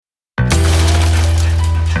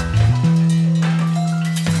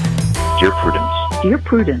Prudence. Dear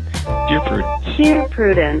Prudence. Dear Prudence. Dear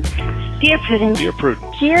Prudence. Dear Prudence. Dear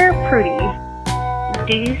Prudence. Dear Prudy.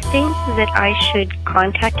 Do you think that I should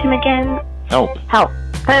contact him again? Help. Help.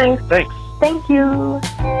 Thanks. Thanks. Thank you.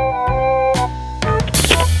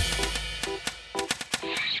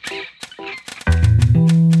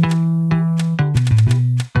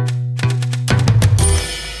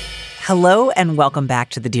 Hello and welcome back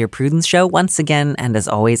to the Dear Prudence Show once again. And as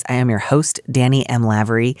always, I am your host, Danny M.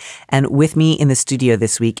 Lavery. And with me in the studio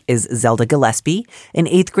this week is Zelda Gillespie, an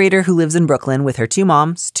 8th grader who lives in Brooklyn with her 2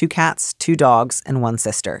 moms, 2 cats, 2 dogs, and 1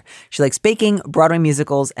 sister. She likes baking, Broadway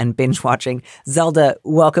musicals, and binge watching. Zelda,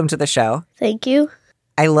 welcome to the show. Thank you.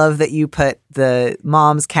 I love that you put the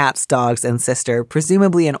moms, cats, dogs, and sister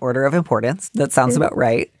presumably in order of importance. That sounds about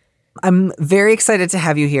right. I'm very excited to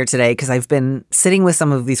have you here today because I've been sitting with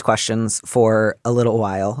some of these questions for a little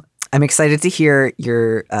while. I'm excited to hear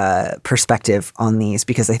your perspective on these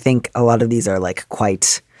because I think a lot of these are like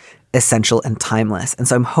quite essential and timeless. And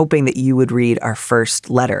so I'm hoping that you would read our first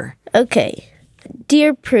letter. Okay.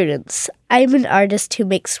 Dear Prudence, I'm an artist who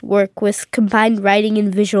makes work with combined writing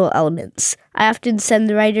and visual elements. I often send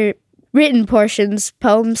the written portions,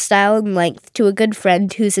 poem style and length, to a good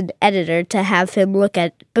friend who's an editor to have him look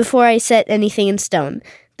at before I set anything in stone.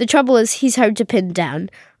 The trouble is he's hard to pin down.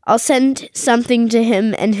 I'll send something to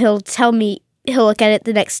him and he'll tell me he'll look at it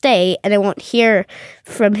the next day and I won't hear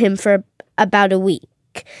from him for about a week.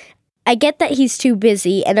 I get that he's too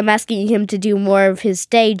busy and I'm asking him to do more of his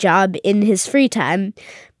day job in his free time,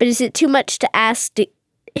 but is it too much to ask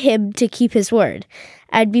him to keep his word?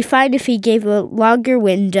 I'd be fine if he gave a longer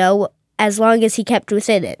window as long as he kept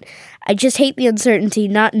within it. I just hate the uncertainty,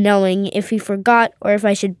 not knowing if he forgot or if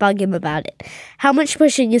I should bug him about it. How much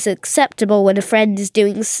pushing is acceptable when a friend is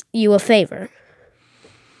doing you a favor?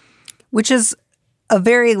 Which is a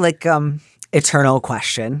very eternal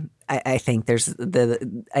question. I think there's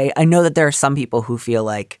I know that there are some people who feel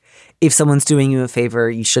like if someone's doing you a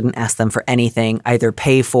favor, you shouldn't ask them for anything. Either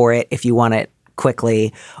pay for it if you want it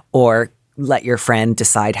quickly or let your friend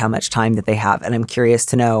decide how much time that they have. And I'm curious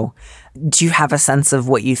to know, do you have a sense of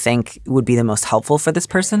what you think would be the most helpful for this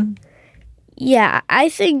person? Yeah, I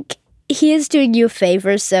think he is doing you a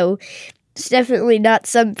favor, so it's definitely not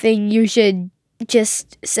something you should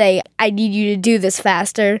just say, I need you to do this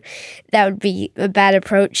faster. That would be a bad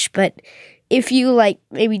approach. But if you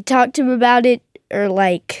maybe talk to him about it or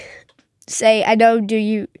say, I know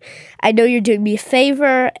you're doing me a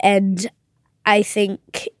favor and I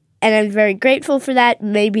think, and I'm very grateful for that.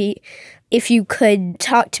 Maybe if you could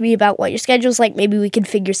talk to me about what your schedule's like, maybe we can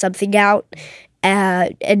figure something out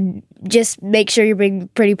and just make sure you're being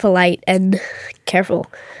pretty polite and careful.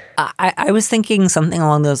 I was thinking something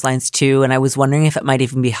along those lines too, and I was wondering if it might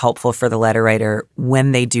even be helpful for the letter writer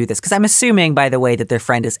when they do this. Because I'm assuming, by the way, that their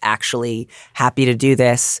friend is actually happy to do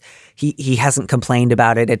this. He hasn't complained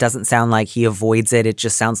about it. It doesn't sound like he avoids it. It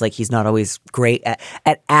just sounds like he's not always great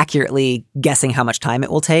at accurately guessing how much time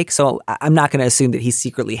it will take. So I'm not going to assume that he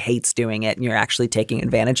secretly hates doing it and you're actually taking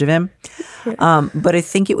advantage of him. But I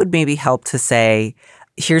think it would maybe help to say,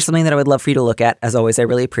 here's something that I would love for you to look at. As always, I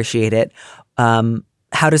really appreciate it.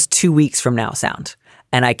 How does 2 weeks from now sound?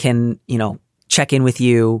 And I can, check in with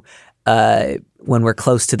you when we're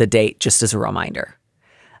close to the date, just as a reminder.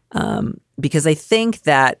 Because I think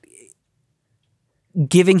that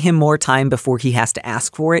giving him more time before he has to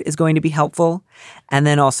ask for it is going to be helpful. And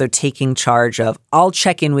then also taking charge of, I'll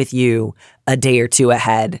check in with you a day or 2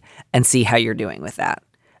 ahead and see how you're doing with that.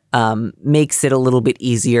 Makes it a little bit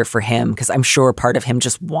easier for him because I'm sure part of him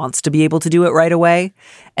just wants to be able to do it right away.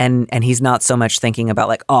 And he's not so much thinking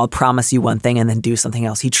about I'll promise you one thing and then do something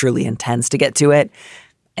else. He truly intends to get to it.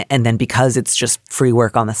 And then because it's just free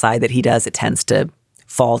work on the side that he does, it tends to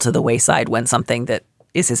fall to the wayside when something that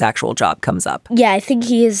is his actual job comes up. Yeah, I think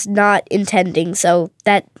he is not intending, so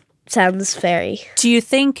that sounds fair. Do you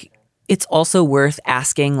think it's also worth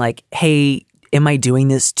asking, hey, am I doing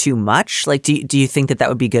this too much? Do you think that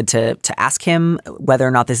would be good to ask him whether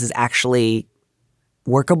or not this is actually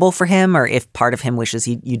workable for him or if part of him wishes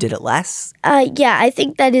you did it less? Yeah, I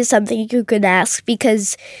think that is something you could ask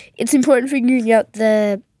because it's important figuring out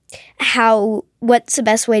what's the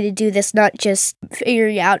best way to do this, not just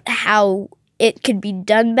figuring out how it could be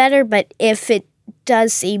done better, but if it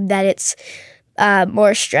does seem that it's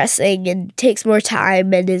more stressing and takes more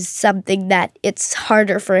time and is something that it's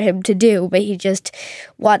harder for him to do, but he just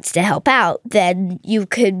wants to help out, then you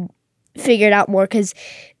could figure it out more because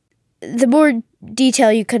the more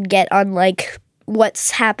detail you could get on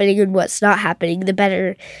what's happening and what's not happening, the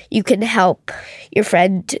better you can help your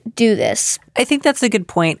friend do this. I think that's a good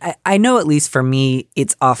point. I know at least for me,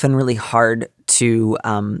 it's often really hard to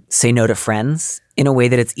say no to friends in a way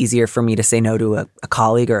that it's easier for me to say no to a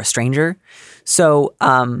colleague or a stranger. So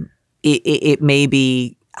it may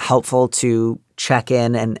be helpful to check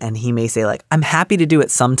in, and he may say, like, I'm happy to do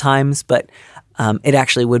it sometimes, but it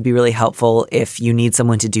actually would be really helpful if you need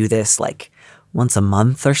someone to do this like once a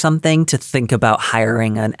month or something, to think about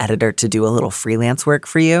hiring an editor to do a little freelance work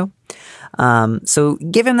for you. So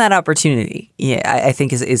give him that opportunity. Yeah, I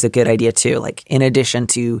think is a good idea too. Like, in addition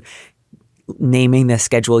to naming the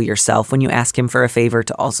schedule yourself when you ask him for a favor,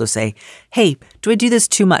 to also say, hey, do I do this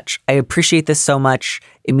too much? I appreciate this so much.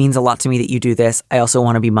 It means a lot to me that you do this. I also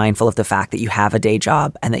want to be mindful of the fact that you have a day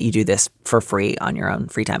job and that you do this for free on your own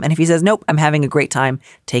free time. And if he says, nope, I'm having a great time,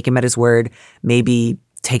 take him at his word. Maybe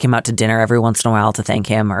take him out to dinner every once in a while to thank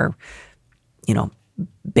him, or,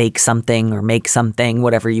 bake something or make something,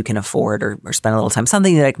 whatever you can afford, or spend a little time.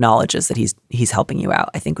 Something that acknowledges that he's helping you out,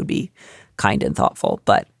 I think would be kind and thoughtful.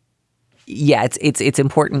 But yeah, it's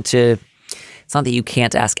important to, it's not that you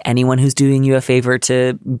can't ask anyone who's doing you a favor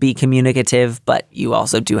to be communicative, but you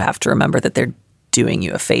also do have to remember that they're doing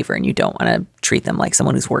you a favor and you don't want to treat them like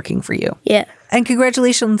someone who's working for you. Yeah. And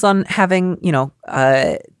congratulations on having,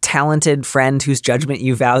 a talented friend whose judgment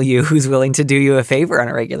you value, who's willing to do you a favor on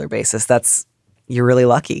a regular basis. You're really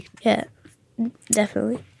lucky. Yeah,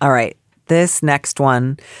 definitely. All right. This next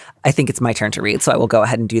one, I think it's my turn to read, so I will go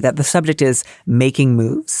ahead and do that. The subject is making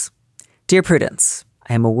moves. Dear Prudence,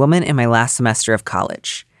 I am a woman in my last semester of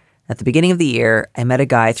college. At the beginning of the year, I met a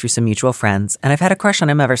guy through some mutual friends, and I've had a crush on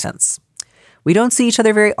him ever since. We don't see each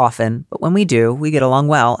other very often, but when we do, we get along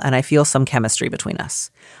well, and I feel some chemistry between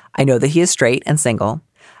us. I know that he is straight and single.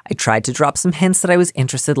 I tried to drop some hints that I was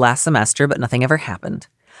interested last semester, but nothing ever happened.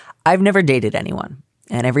 I've never dated anyone,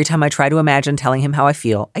 and every time I try to imagine telling him how I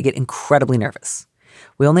feel, I get incredibly nervous.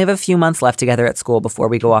 We only have a few months left together at school before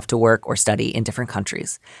we go off to work or study in different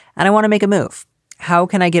countries, and I want to make a move. How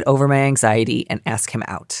can I get over my anxiety and ask him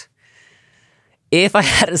out? If I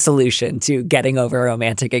had a solution to getting over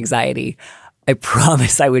romantic anxiety, I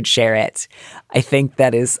promise I would share it. I think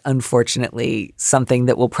that is unfortunately something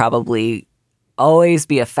that will probably always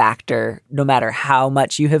be a factor no matter how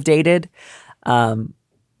much you have dated,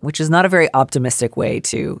 which is not a very optimistic way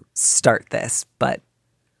to start this, but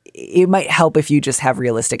it might help if you just have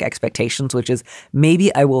realistic expectations, which is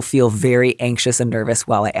maybe I will feel very anxious and nervous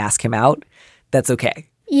while I ask him out. That's okay.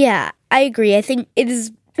 Yeah, I agree. I think it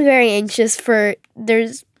is very anxious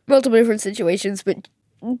there's multiple different situations, but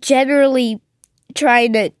generally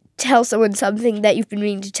trying to tell someone something that you've been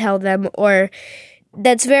meaning to tell them, or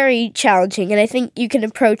that's very challenging. And I think you can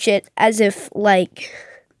approach it as if, like,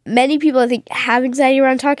 many people, I think, have anxiety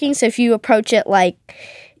around talking. So if you approach it like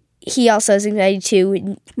he also has anxiety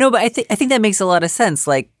too. No, but I think that makes a lot of sense.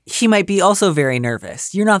 Like, he might be also very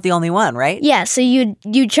nervous. You're not the only one, right? Yeah, so you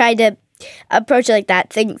try to approach it like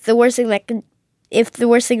that. If the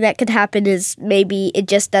worst thing that could happen is maybe it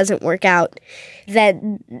just doesn't work out,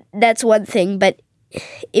 then that's one thing. But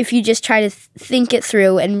if you just try to think it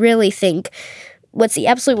through and really think, what's the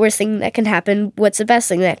absolute worst thing that can happen? What's the best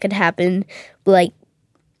thing that could happen? Like,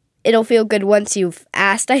 it'll feel good once you've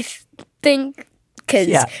asked, I think,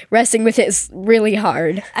 because wrestling with it is really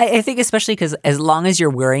hard. I think especially because as long as you're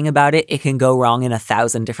worrying about it, it can go wrong in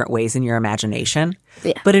 1,000 different ways in your imagination.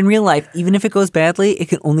 Yeah. But in real life, even if it goes badly, it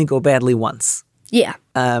can only go badly once. Yeah.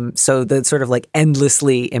 So the sort of like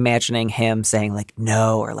endlessly imagining him saying like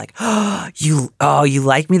no, or like, you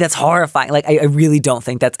like me? That's horrifying. Like, I really don't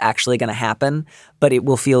think that's actually going to happen, but it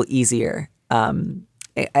will feel easier. I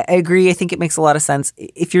agree. I think it makes a lot of sense.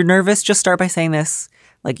 If you're nervous, just start by saying this.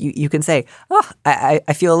 Like, you can say,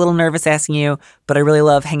 I feel a little nervous asking you, but I really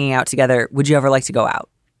love hanging out together. Would you ever like to go out?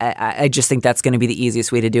 I just think that's going to be the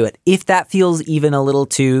easiest way to do it. If that feels even a little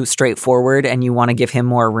too straightforward and you want to give him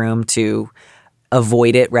more room to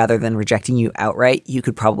avoid it rather than rejecting you outright, you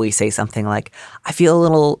could probably say something like, I feel a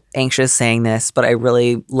little anxious saying this, but I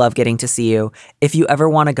really love getting to see you. If you ever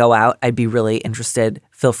want to go out, I'd be really interested.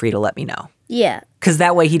 Feel free to let me know. Yeah. Because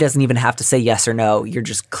that way he doesn't even have to say yes or no. You're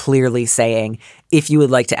just clearly saying, if you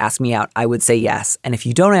would like to ask me out, I would say yes. And if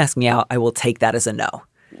you don't ask me out, I will take that as a no.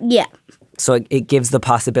 Yeah. So it gives the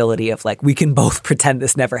possibility of like, we can both pretend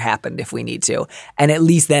this never happened if we need to. And at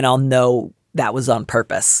least then I'll know that was on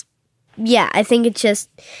purpose. Yeah, I think it's just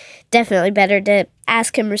definitely better to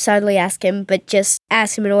ask him or subtly ask him, but just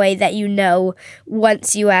ask him in a way that you know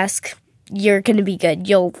once you ask, you're going to be good.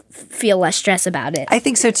 You'll feel less stress about it. I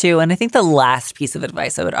think so too. And I think the last piece of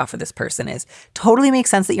advice I would offer this person is totally makes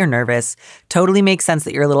sense that you're nervous. Totally makes sense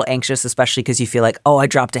that you're a little anxious, especially because you feel like, I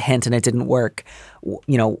dropped a hint and it didn't work.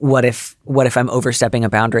 What if I'm overstepping a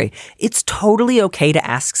boundary? It's totally okay to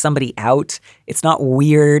ask somebody out. It's not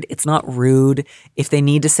weird. It's not rude. If they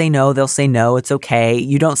need to say no, they'll say no. It's okay.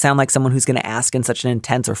 You don't sound like someone who's going to ask in such an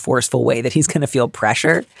intense or forceful way that he's going to feel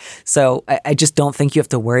pressure. So I just don't think you have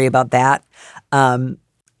to worry about that. And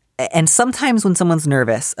sometimes when someone's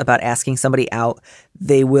nervous about asking somebody out,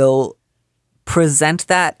 they will present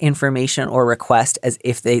that information or request as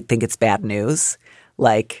if they think it's bad news.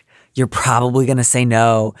 Like, you're probably going to say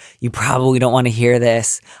no. You probably don't want to hear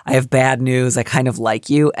this. I have bad news. I kind of like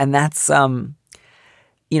you. And that's,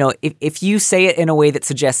 if you say it in a way that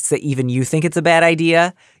suggests that even you think it's a bad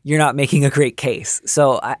idea, you're not making a great case.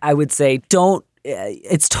 So I would say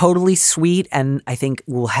it's totally sweet and I think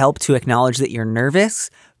will help to acknowledge that you're nervous,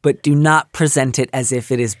 but do not present it as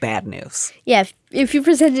if it is bad news. Yeah, if you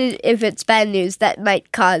present it if it's bad news, that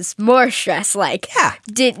might cause more stress. Like, yeah.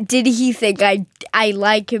 Did he think I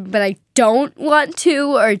like him, but I don't want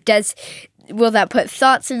to? Or will that put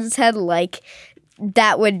thoughts in his head? Like,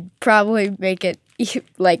 that would probably make it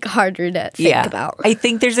like harder to think about. I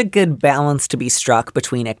think there's a good balance to be struck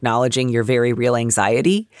between acknowledging your very real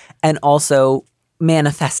anxiety and also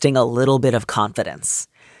manifesting a little bit of confidence.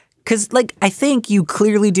 Because, I think you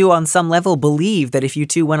clearly do on some level believe that if you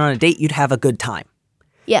two went on a date, you'd have a good time.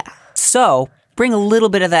 Yeah. So bring a little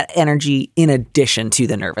bit of that energy in addition to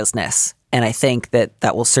the nervousness. And I think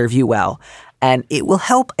that will serve you well. And it will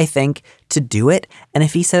help, I think, to do it. And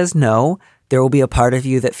if he says no, there will be a part of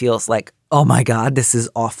you that feels like, oh my God, this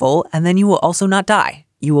is awful. And then you will also not die.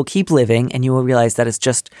 You will keep living and you will realize that it's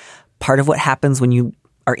just part of what happens when you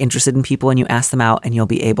are interested in people and you ask them out, and you'll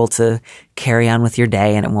be able to carry on with your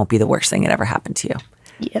day and it won't be the worst thing that ever happened to you.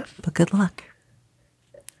 Yeah. But good luck.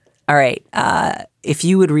 All right. If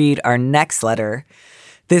you would read our next letter,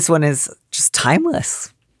 this one is just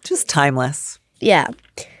timeless. Just timeless. Yeah.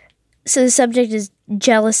 So the subject is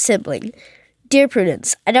jealous sibling. Dear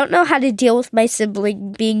Prudence, I don't know how to deal with my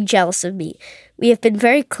sibling being jealous of me. We have been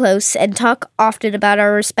very close and talk often about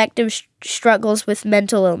our respective struggles with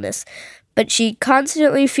mental illness, but she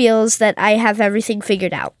constantly feels that I have everything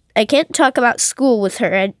figured out. I can't talk about school with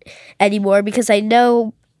her anymore because I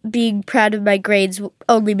know being proud of my grades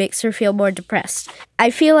only makes her feel more depressed.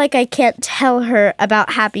 I feel like I can't tell her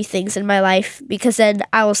about happy things in my life because then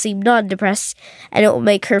I will seem non-depressed and it will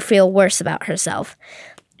make her feel worse about herself.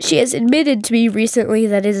 She has admitted to me recently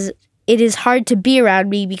that it is hard to be around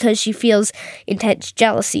me because she feels intense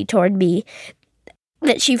jealousy toward me,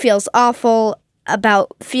 that she feels awful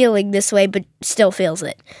about feeling this way but still feels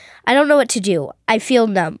it. I don't know what to do. I feel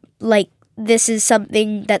numb, like this is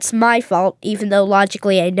something that's my fault, even though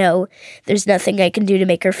logically I know there's nothing I can do to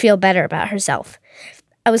make her feel better about herself.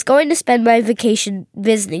 I was going to spend my vacation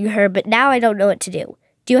visiting her, but now I don't know what to do.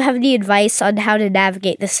 Do you have any advice on how to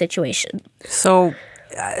navigate this situation? So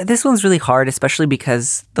this one's really hard, especially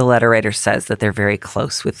because the letter writer says that they're very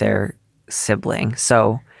close with their sibling.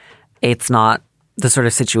 So it's not the sort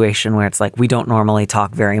of situation where it's like, we don't normally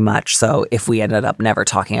talk very much. So if we ended up never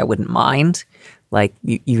talking, I wouldn't mind. Like,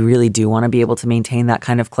 you really do want to be able to maintain that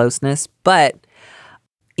kind of closeness. But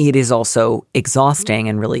it is also exhausting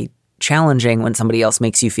and really challenging when somebody else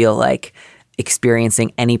makes you feel like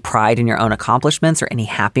experiencing any pride in your own accomplishments or any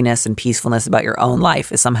happiness and peacefulness about your own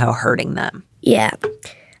life is somehow hurting them. Yeah,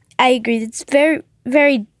 I agree. It's very,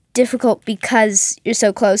 very difficult because you're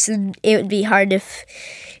so close, and it would be hard if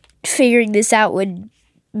figuring this out would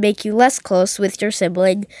make you less close with your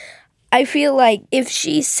sibling. I feel like if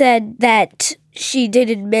she said that she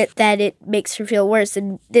did admit that it makes her feel worse,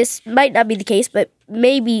 and this might not be the case, but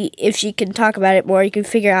maybe if she can talk about it more, you can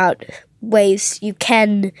figure out ways you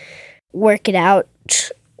can work it out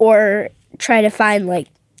or try to find like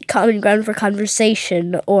common ground for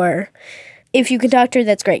conversation. Or if you can talk to her,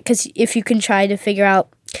 that's great, because if you can try to figure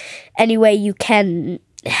out any way you can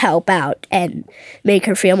help out and make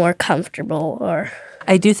her feel more comfortable. Or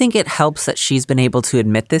I do think it helps that she's been able to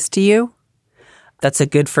admit this to you. That's a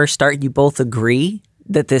good first start. You both agree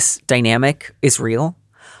that this dynamic is real.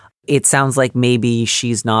 It sounds like maybe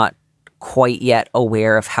she's not quite yet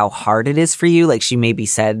aware of how hard it is for you. Like, she maybe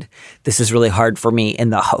said, this is really hard for me,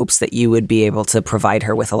 in the hopes that you would be able to provide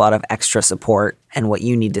her with a lot of extra support. And what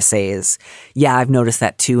you need to say is, yeah, I've noticed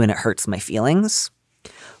that too, and it hurts my feelings.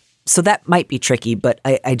 So that might be tricky, but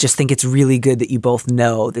I just think it's really good that you both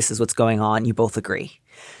know this is what's going on. You both agree.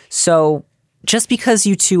 So just because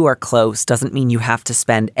you two are close doesn't mean you have to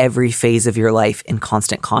spend every phase of your life in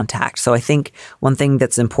constant contact. So I think one thing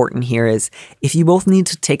that's important here is, if you both need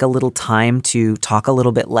to take a little time to talk a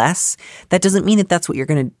little bit less, that doesn't mean that that's what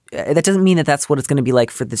that doesn't mean that that's what it's going to be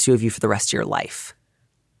like for the two of you for the rest of your life,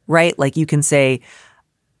 right? Like, you can say,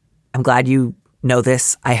 I'm glad you know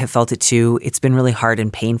this. I have felt it too. It's been really hard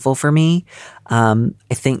and painful for me. I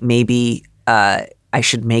think maybe I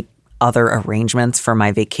should make other arrangements for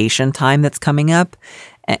my vacation time that's coming up,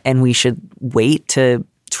 and we should wait to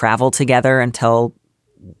travel together until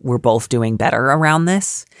we're both doing better around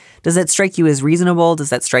this. Does that strike you as reasonable? Does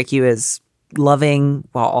that strike you as loving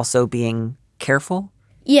while also being careful?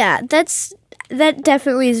 Yeah, that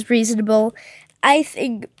definitely is reasonable. I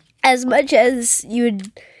think as much as you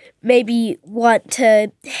would maybe want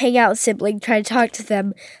to hang out with sibling, try to talk to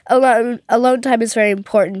them, alone time is very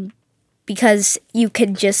important because you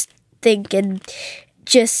can just think and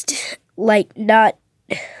just not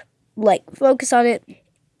focus on it.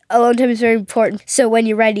 Alone time is very important. So when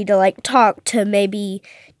you're ready to talk, to maybe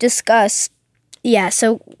discuss,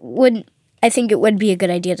 I think it would be a good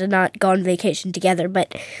idea to not go on vacation together,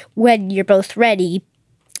 but when you're both ready,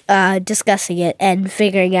 discussing it and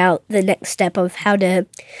figuring out the next step of how to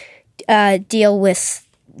deal with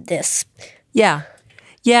this. Yeah.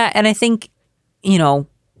 Yeah, and I think,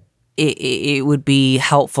 it would be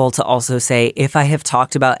helpful to also say, if I have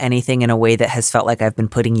talked about anything in a way that has felt like I've been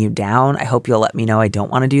putting you down, I hope you'll let me know I don't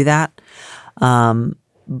want to do that.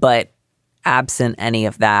 But absent any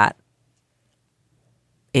of that,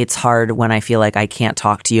 it's hard when I feel like I can't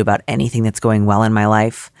talk to you about anything that's going well in my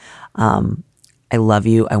life. I love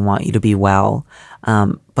you. I want you to be well.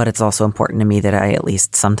 But it's also important to me that I at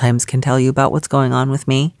least sometimes can tell you about what's going on with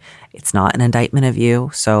me. It's not an indictment of you.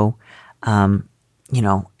 So, I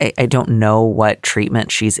don't know what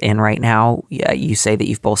treatment she's in right now. Yeah, you say that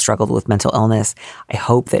you've both struggled with mental illness. I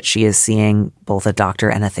hope that she is seeing both a doctor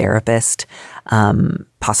and a therapist,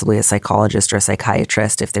 possibly a psychologist or a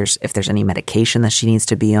psychiatrist if there's any medication that she needs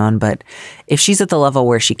to be on. But if she's at the level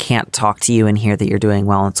where she can't talk to you and hear that you're doing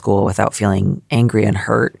well in school without feeling angry and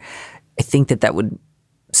hurt, I think that would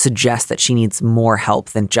suggest that she needs more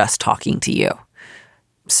help than just talking to you.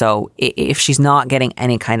 So if she's not getting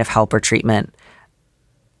any kind of help or treatment,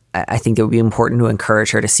 I think it would be important to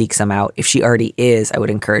encourage her to seek some out. If she already is, I would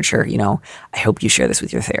encourage her, I hope you share this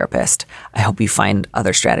with your therapist. I hope you find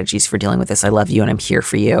other strategies for dealing with this. I love you and I'm here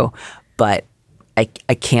for you. But I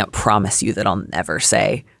can't promise you that I'll never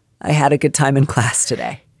say, I had a good time in class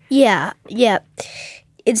today. Yeah.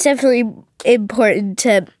 It's definitely important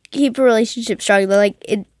to keep a relationship strong.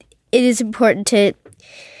 It is important to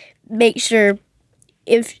make sure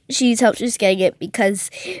if she needs help, she's getting it, because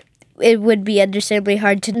it would be understandably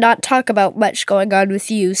hard to not talk about much going on with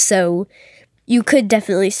you. So you could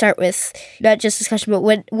definitely start with not just discussion, but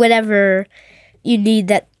whatever you need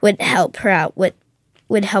that would help her out.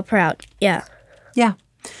 Would help her out. Yeah. Yeah.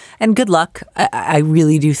 And good luck. I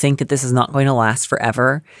really do think that this is not going to last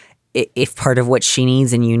forever. If part of what she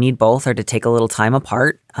needs and you need both are to take a little time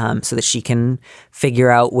apart so that she can figure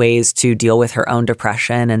out ways to deal with her own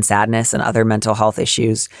depression and sadness and other mental health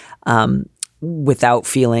issues without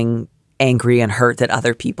feeling angry and hurt that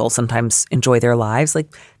other people sometimes enjoy their lives,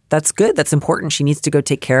 that's good. That's important. She needs to go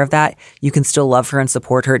take care of that. You can still love her and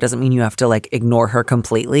support her. It doesn't mean you have to ignore her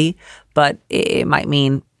completely, but it might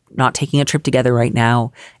mean not taking a trip together right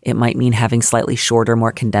now. It might mean having slightly shorter,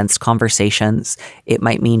 more condensed conversations. It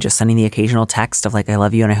might mean just sending the occasional text of I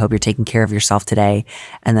love you and I hope you're taking care of yourself today.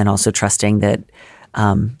 And then also trusting that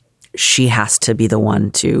she has to be the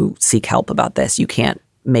one to seek help about this. You can't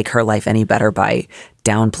make her life any better by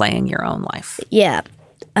downplaying your own life. Yeah.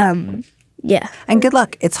 Yeah. And good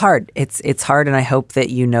luck. It's hard. It's hard, and I hope that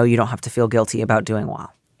you don't have to feel guilty about doing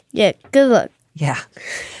well. Yeah. Good luck. Yeah.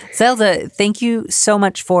 Zelda, thank you so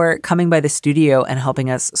much for coming by the studio and helping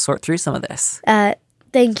us sort through some of this.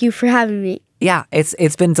 Thank you for having me. Yeah,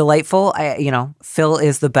 it's been delightful. Phil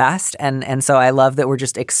is the best, and so I love that we're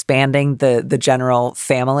just expanding the general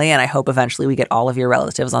family, and I hope eventually we get all of your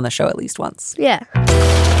relatives on the show at least once. Yeah.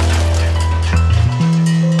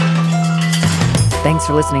 Thanks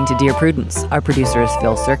for listening to Dear Prudence. Our producer is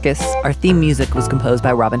Phil Circus. Our theme music was composed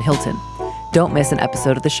by Robin Hilton. Don't miss an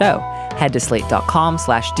episode of the show. Head to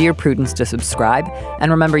slate.com/Dear Prudence to subscribe.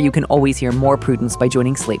 And remember, you can always hear more Prudence by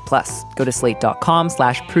joining Slate Plus. Go to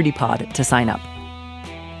slate.com/PrudyPod to sign up.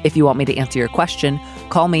 If you want me to answer your question,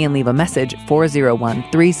 call me and leave a message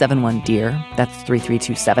 401-371-DEAR. That's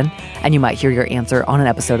 3327. And you might hear your answer on an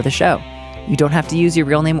episode of the show. You don't have to use your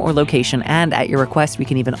real name or location, and at your request, we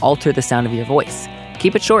can even alter the sound of your voice.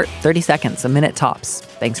 Keep it short, 30 seconds, a minute tops.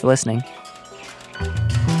 Thanks for listening.